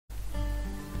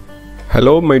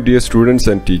Hello my dear students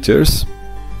and teachers.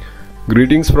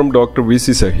 Greetings from Dr.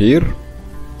 VC Saheer.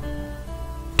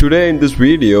 Today in this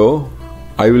video,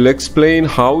 I will explain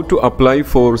how to apply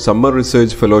for Summer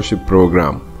Research Fellowship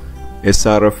Program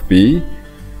SRFP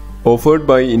offered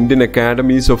by Indian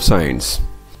Academies of Science.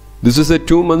 This is a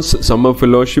 2-month summer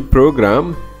fellowship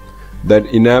program that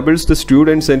enables the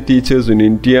students and teachers in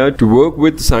India to work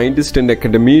with scientists and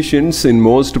academicians in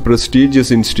most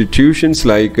prestigious institutions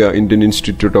like Indian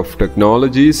Institute of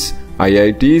Technologies,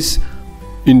 IITs,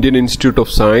 Indian Institute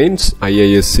of Science,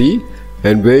 IISc,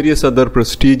 and various other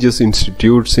prestigious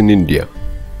institutes in India.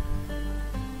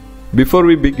 Before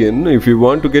we begin, if you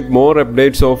want to get more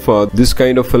updates of this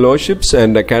kind of fellowships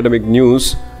and academic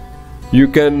news, you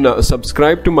can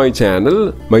subscribe to my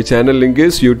channel. My channel link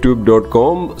is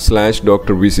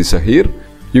youtube.com/Dr. VC Saheer.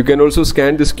 You can also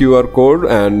scan this QR code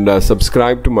and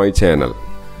subscribe to my channel.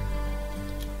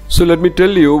 So let me tell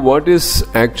you what is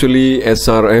actually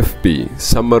SRFP,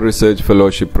 Summer Research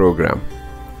Fellowship Program.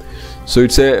 So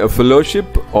it's a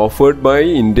fellowship offered by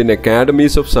Indian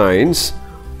Academies of Science.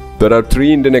 There are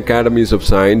 3 Indian Academies of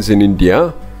Science in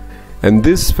India, and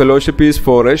this fellowship is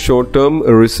for a short-term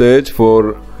research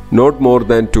for not more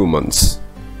than 2 months.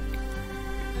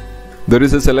 There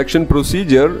is a selection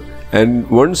procedure, and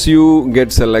once you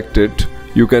get selected,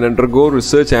 you can undergo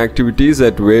research activities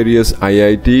at various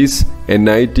IITs,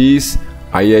 NITs,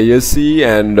 IISc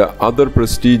and other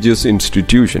prestigious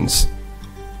institutions.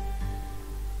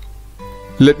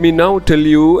 Let me now tell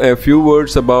you a few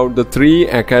words about the 3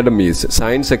 academies,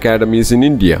 science academies in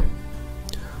India.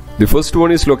 The first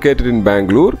one is located in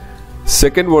Bangalore.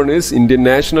 Second one is Indian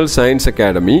National Science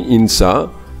Academy, INSA,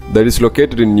 that is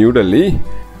located in New Delhi.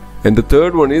 And the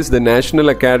third one is the National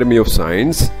Academy of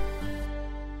Science.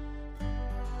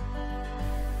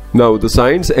 Now, the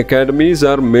science academies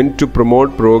are meant to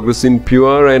promote progress in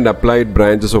pure and applied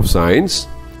branches of science.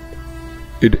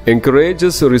 It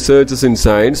encourages researchers in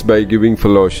science by giving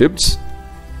fellowships.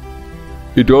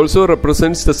 It also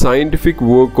represents the scientific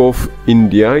work of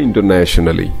India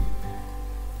internationally.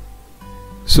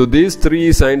 So these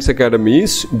 3 science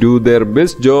academies do their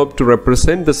best job to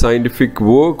represent the scientific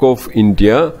work of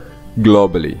India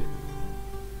globally.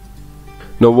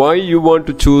 Now, why you want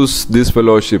to choose this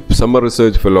fellowship, Summer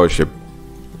Research Fellowship?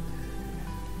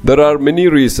 There are many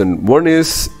reasons. One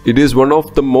is, it is one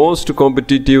of the most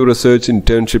competitive research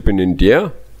internship in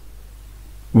India.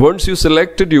 Once you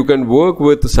selected, you can work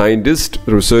with scientists,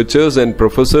 researchers and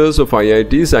professors of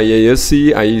IITs,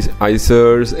 IISc,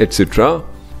 ICERs, etc.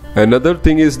 Another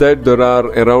thing is that there are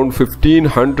around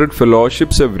 1500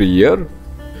 fellowships every year.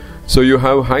 So you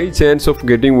have high chance of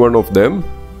getting one of them.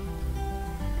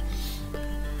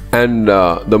 And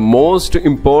the most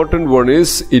important one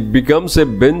is, it becomes a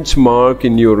benchmark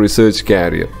in your research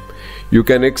career. You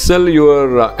can excel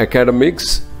your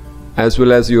academics as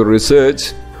well as your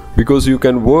research because you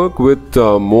can work with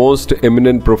most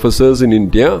eminent professors in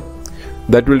India.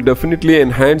 That will definitely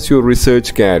enhance your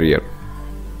research career.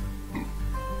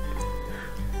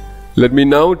 Let me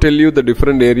now tell you the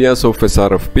different areas of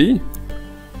SRFP.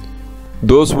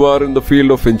 Those who are in the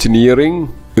field of engineering,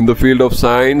 in the field of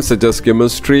science such as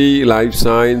chemistry, life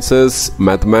sciences,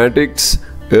 mathematics,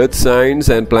 earth science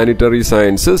and planetary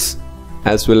sciences,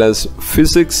 as well as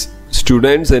physics,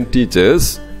 students and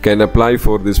teachers can apply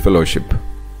for this fellowship.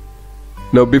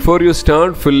 Now, before you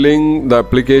start filling the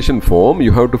application form,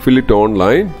 you have to fill it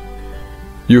online.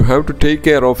 You have to take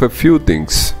care of a few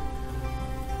things.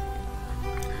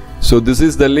 So this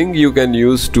is the link you can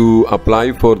use to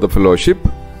apply for the fellowship.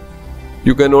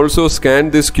 You can also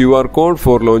scan this QR code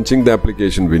for launching the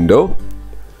application window.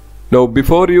 Now,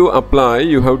 before you apply,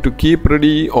 you have to keep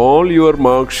ready all your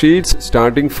mark sheets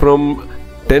starting from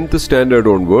 10th standard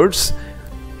onwards,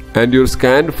 and your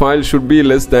scanned file should be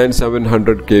less than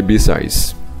 700 KB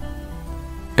size.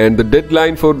 And the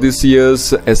deadline for this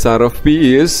year's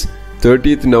SRFP is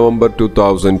 30th November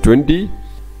 2020.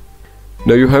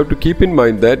 Now, you have to keep in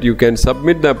mind that you can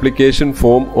submit the application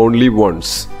form only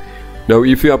once. Now,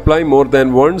 if you apply more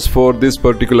than once for this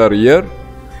particular year,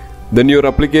 then your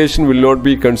application will not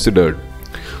be considered.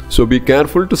 So be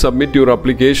careful to submit your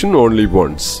application only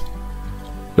once.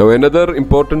 Now, another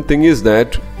important thing is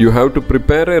that you have to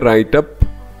prepare a write-up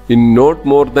in not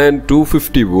more than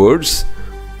 250 words.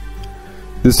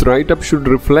 This write-up should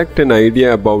reflect an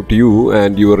idea about you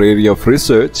and your area of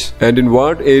research, and in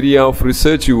what area of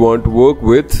research you want to work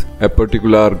with a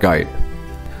particular guide.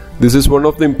 This is one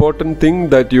of the important things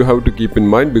that you have to keep in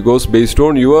mind, because based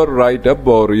on your write-up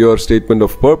or your statement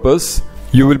of purpose,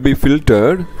 you will be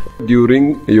filtered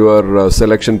during your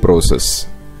selection process,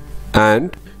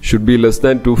 and should be less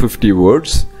than 250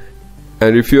 words.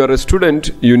 And if you are a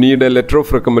student, you need a letter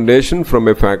of recommendation from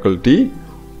a faculty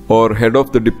or head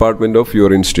of the department of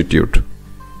your institute.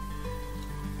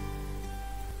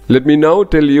 Let me now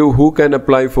tell you who can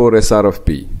apply for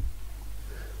SRFP.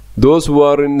 Those who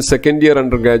are in second year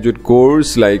undergraduate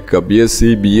course like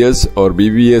BSc, BS or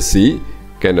BVSc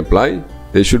can apply.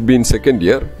 They should be in second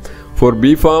year. For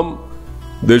B.Pharm,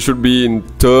 they should be in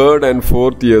third and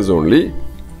fourth years only.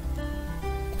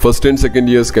 First and second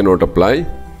years cannot apply.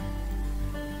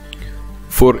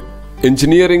 For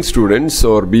engineering students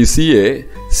or BCA,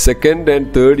 second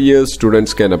and third year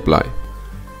students can apply.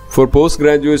 For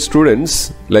postgraduate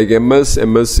students like MS,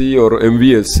 MSc or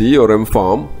MVSc or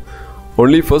M.Pharm,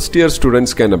 only first year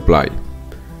students can apply.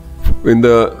 In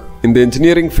the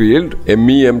engineering field,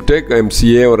 ME, MTech,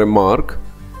 MCA or MArch,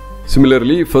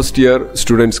 similarly first year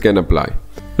students can apply.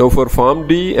 Now for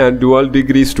PharmD and dual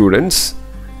degree students,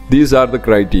 these are the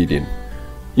criterion.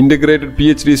 Integrated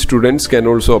PhD students can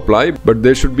also apply, but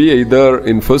they should be either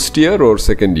in first year or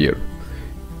second year.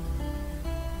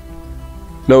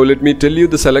 Now let me tell you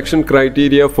the selection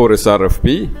criteria for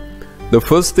SRFP. The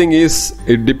first thing is,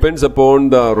 it depends upon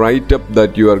the write-up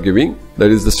that you are giving, that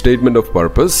is the statement of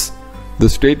purpose. The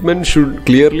statement should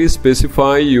clearly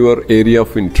specify your area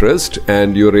of interest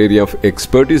and your area of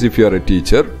expertise if you are a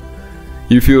teacher.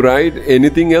 If you write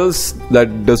anything else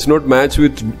that does not match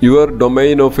with your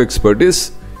domain of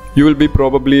expertise, you will be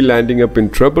probably landing up in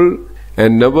trouble,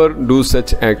 and never do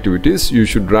such activities. You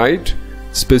should write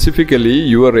specifically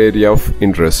your area of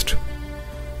interest.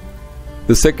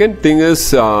 The second thing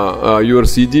is your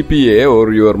CGPA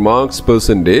or your marks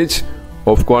percentage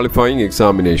of qualifying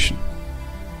examination.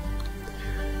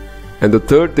 And the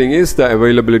third thing is the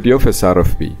availability of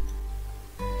SRFP.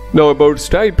 Now about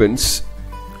stipends,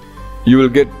 you will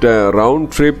get a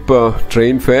round trip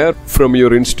train fare from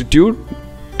your institute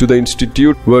to the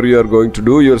institute where you are going to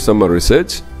do your summer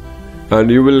research, and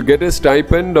you will get a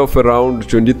stipend of around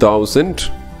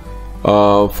 20,000.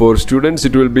 For students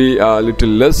it will be a little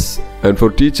less, and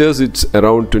for teachers it's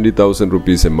around 20,000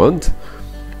 rupees a month.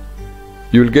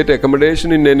 You will get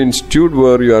accommodation in an institute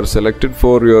where you are selected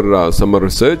for your summer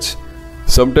research.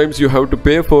 Sometimes you have to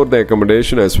pay for the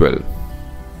accommodation as well.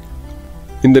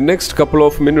 In the next couple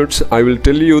of minutes, I will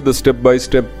tell you the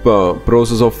step-by-step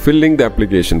process of filling the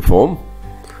application form.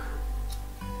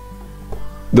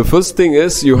 The first thing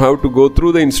is, you have to go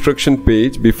through the instruction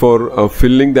page before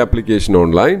filling the application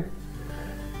online.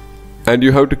 And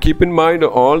you have to keep in mind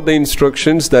all the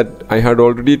instructions that I had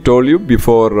already told you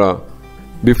before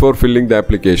filling the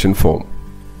application form.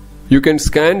 You can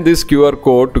scan this QR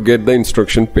code to get the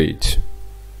instruction page.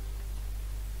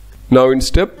 Now in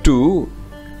step 2,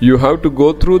 you have to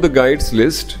go through the guides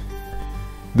list.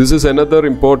 This is another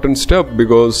important step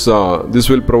because this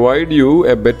will provide you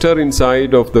a better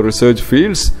insight of the research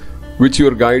fields which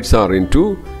your guides are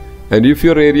into, and if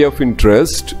your area of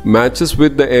interest matches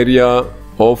with the area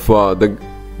of the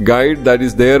guide that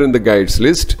is there in the guides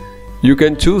list, you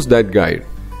can choose that guide.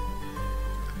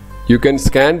 You can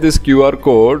scan this QR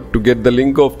code to get the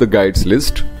link of the guides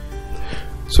list.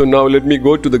 So now let me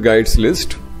go to the guides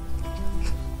list.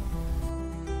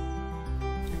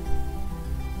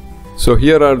 So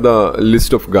here are the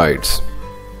list of guides.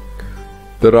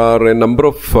 There are a number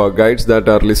of guides that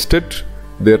are listed.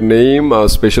 Their name,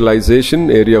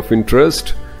 specialization, area of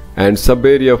interest and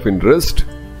sub-area of interest.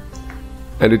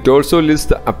 And it also lists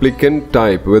the applicant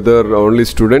type, whether only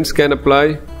students can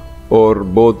apply or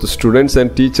both students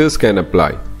and teachers can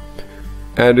apply.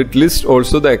 And it lists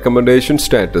also the accommodation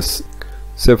status.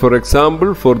 So for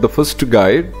example, for the first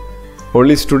guide,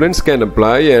 only students can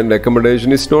apply and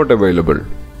accommodation is not available.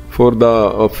 For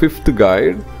the fifth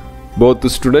guide, both the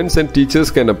students and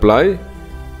teachers can apply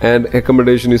and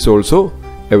accommodation is also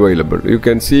available. You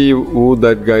can see who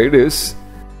that guide is.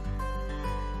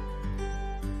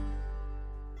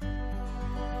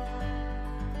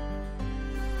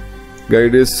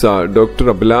 Guide is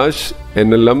Dr. Abhilash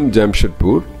NLM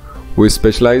Jamshedpur, who is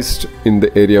specialized in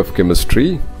the area of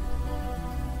chemistry.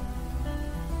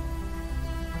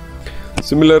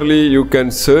 Similarly, you can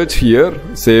search here.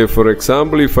 Say for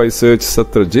example, if I search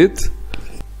Satrajit,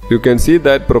 you can see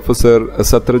that Professor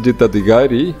Satrajit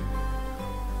Adhikari,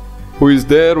 who is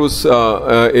there, whose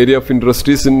area of interest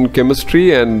is in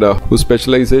chemistry and whose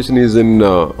specialization is in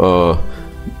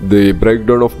the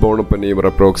breakdown of Born-Oppenheimer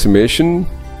approximation,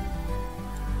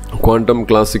 quantum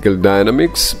classical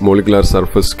dynamics, molecular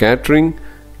surface scattering,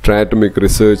 triatomic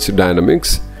research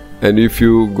dynamics. And if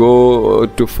you go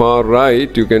to far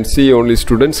right, you can see only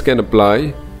students can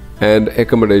apply and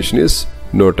accommodation is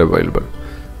not available.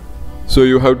 So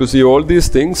you have to see all these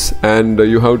things and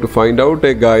you have to find out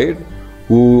a guide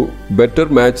who better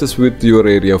matches with your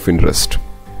area of interest.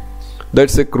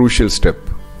 That's a crucial step.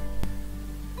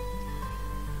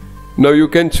 Now you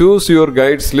can choose your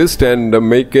guides list and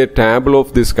make a table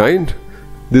of this kind.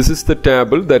 This is the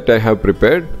table that I have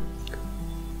prepared.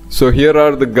 So here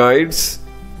are the guides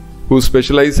whose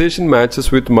specialization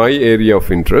matches with my area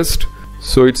of interest.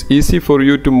 So it's easy for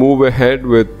you to move ahead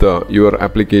with your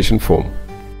application form.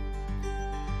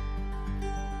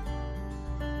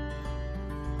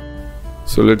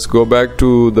 So let's go back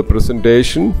to the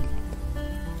presentation.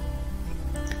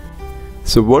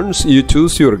 So once you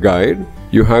choose your guide,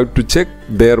 you have to check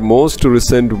their most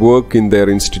recent work in their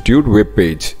institute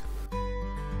webpage.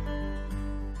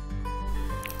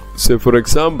 So for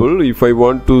example, if I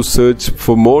want to search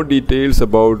for more details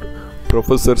about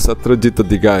Professor Satyajit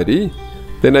Adhikari,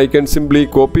 then I can simply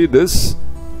copy this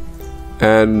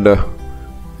and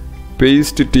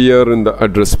paste it here in the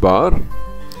address bar.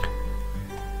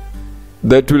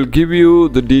 That will give you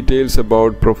the details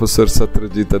about Professor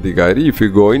Satyajit Adhikari. If you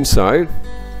go inside,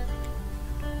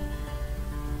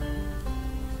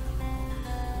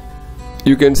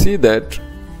 you can see that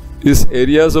his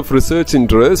areas of research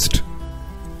interest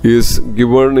is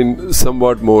given in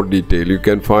somewhat more detail. You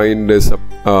can find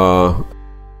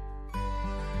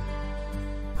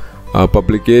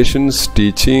publications,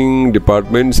 teaching,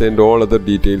 departments and all other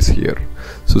details here.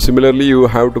 So similarly, you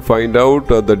have to find out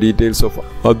the details of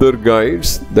other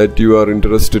guides that you are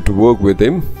interested to work with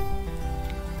him.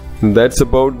 And that's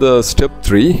about the step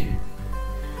 3.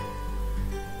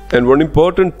 And one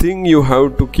important thing you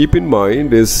have to keep in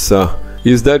mind is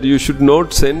that you should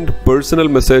not send personal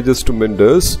messages to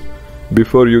mentors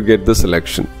before you get the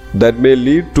selection. That may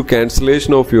lead to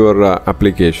cancellation of your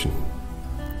application.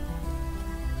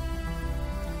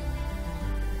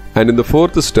 And in the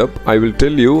 4th step, I will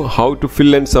tell you how to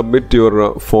fill and submit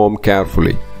your form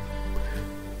carefully.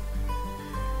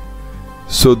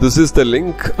 So this is the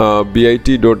link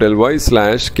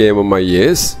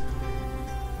bit.ly/KMMIAS.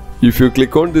 If you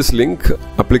click on this link,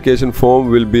 application form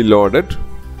will be loaded.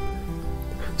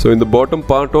 So in the bottom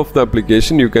part of the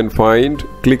application, you can find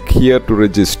click here to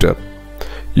register.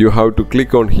 You have to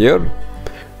click on here.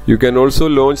 You can also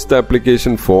launch the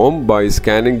application form by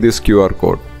scanning this QR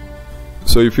code.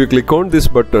 So if you click on this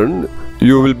button,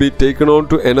 you will be taken on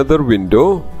to another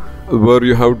window where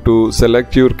you have to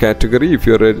select your category. If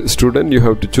you are a student, you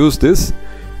have to choose this.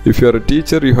 If you are a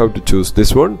teacher, you have to choose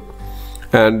this one.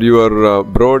 And your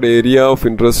broad area of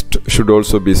interest should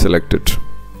also be selected.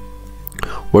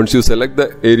 Once you select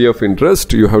the area of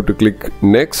interest, you have to click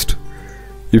next.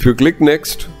 If you click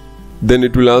next, then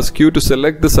it will ask you to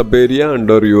select the sub area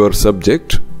under your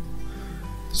subject.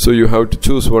 So you have to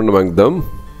choose one among them.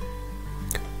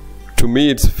 To me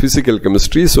it's physical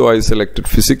chemistry, so I selected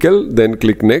physical, then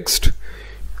click next.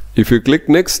 If you click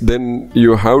next, then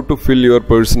you have to fill your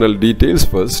personal details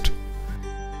first.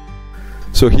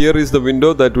 So here is the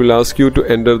window that will ask you to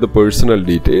enter the personal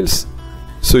details.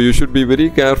 So you should be very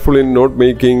careful in not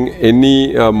making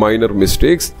any minor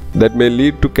mistakes that may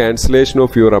lead to cancellation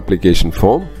of your application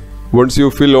form. Once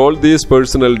you fill all these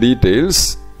personal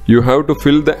details, you have to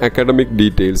fill the academic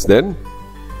details then.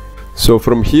 So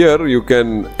from here you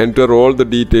can enter all the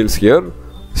details here,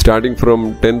 starting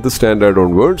from 10th standard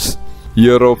onwards.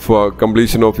 Year of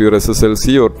completion of your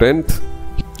SSLC or 10th.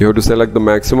 You have to select the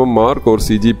maximum mark or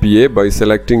CGPA by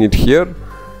selecting it here,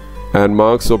 and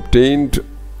marks obtained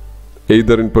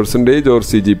either in percentage or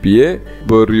CGPA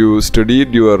where you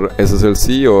studied your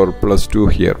SSLC or +2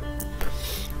 here.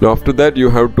 Now after that you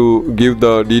have to give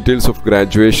the details of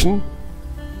graduation.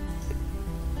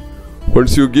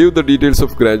 Once you give the details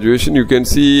of graduation, you can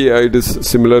see it is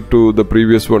similar to the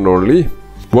previous one only.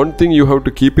 One thing you have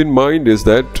to keep in mind is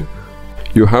that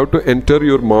you have to enter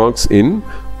your marks in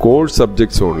core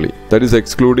subjects only, that is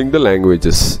excluding the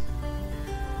languages.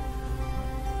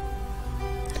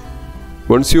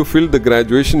 Once you fill the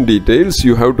graduation details,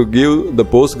 you have to give the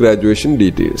post-graduation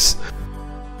details.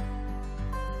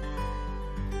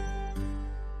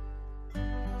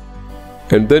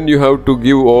 And then you have to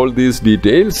give all these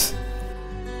details.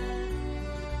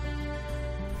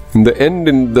 In the end,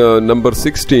 in the number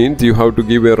 16th, you have to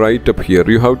give a write-up here.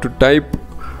 You have to type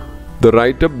the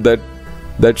write-up that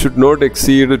should not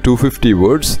exceed 250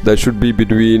 words. That should be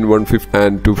between 150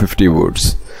 and 250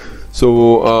 words.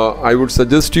 So I would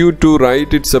suggest you to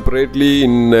write it separately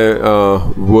in a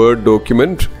Word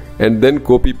document and then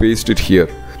copy paste it here.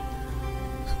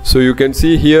 So you can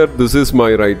see here, this is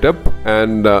my write-up,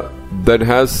 and that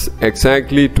has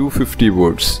exactly 250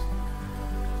 words.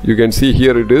 You can see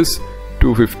here it is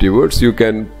 250 words. You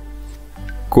can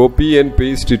copy and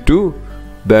paste it to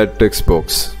that text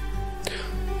box.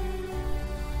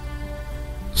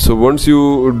 So once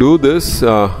you do this,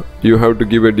 you have to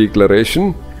give a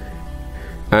declaration,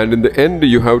 and in the end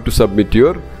you have to submit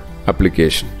your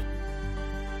application.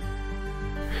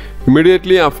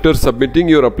 Immediately after submitting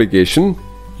your application,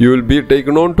 you will be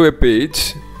taken on to a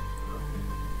page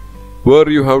where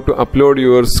you have to upload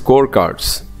your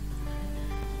scorecards.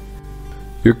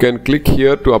 You can click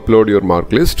here to upload your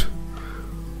mark list.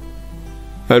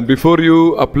 And before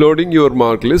you uploading your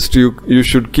mark list, you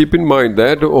should keep in mind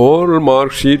that all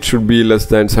mark sheets should be less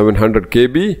than 700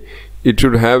 KB. It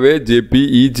should have a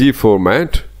JPEG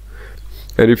format.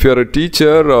 And if you are a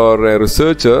teacher or a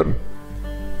researcher,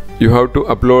 you have to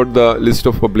upload the list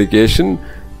of publication,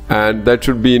 and that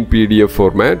should be in PDF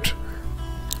format,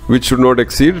 which should not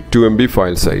exceed 2 MB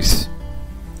file size.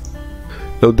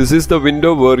 Now this is the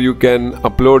window where you can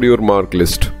upload your mark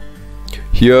list.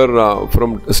 Here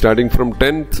starting from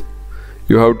 10th,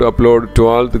 you have to upload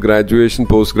 12th, graduation,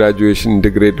 post-graduation,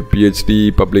 integrated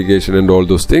PhD, publication and all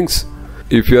those things.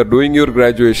 If you are doing your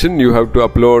graduation, you have to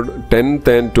upload 10th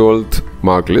and 12th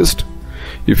mark list.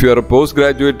 If you are a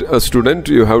postgraduate student,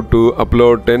 you have to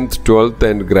upload 10th, 12th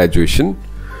and graduation,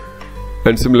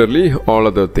 and similarly all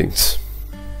other things.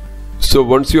 So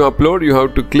once you upload, you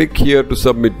have to click here to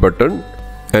submit button,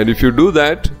 and if you do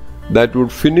that, that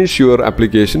would finish your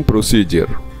application procedure.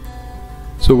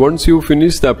 So once you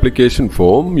finish the application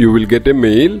form, you will get a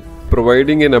mail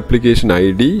providing an application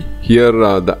ID. Here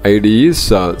the ID is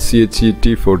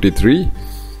CHET43,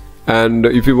 and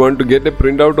if you want to get a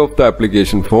printout of the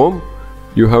application form,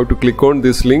 you have to click on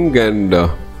this link, and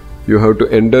you have to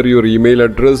enter your email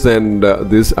address and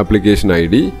this application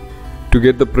ID to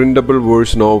get the printable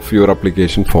version of your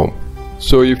application form.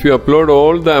 So if you upload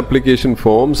all the application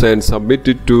forms and submit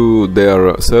it to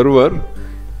their server,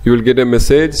 you will get a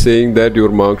message saying that your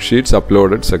mark sheets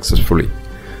uploaded successfully.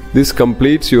 This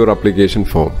completes your application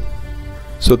form.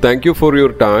 So thank you for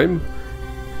your time.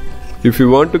 If you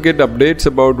want to get updates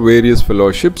about various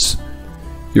fellowships,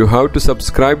 you have to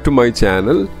subscribe to my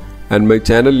channel, and my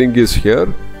channel link is here,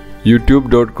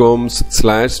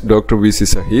 youtube.com/Dr. VC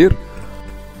Saheer.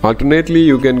 Alternately,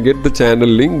 you can get the channel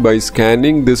link by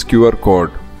scanning this QR code.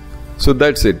 So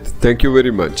that's it. Thank you very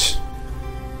much.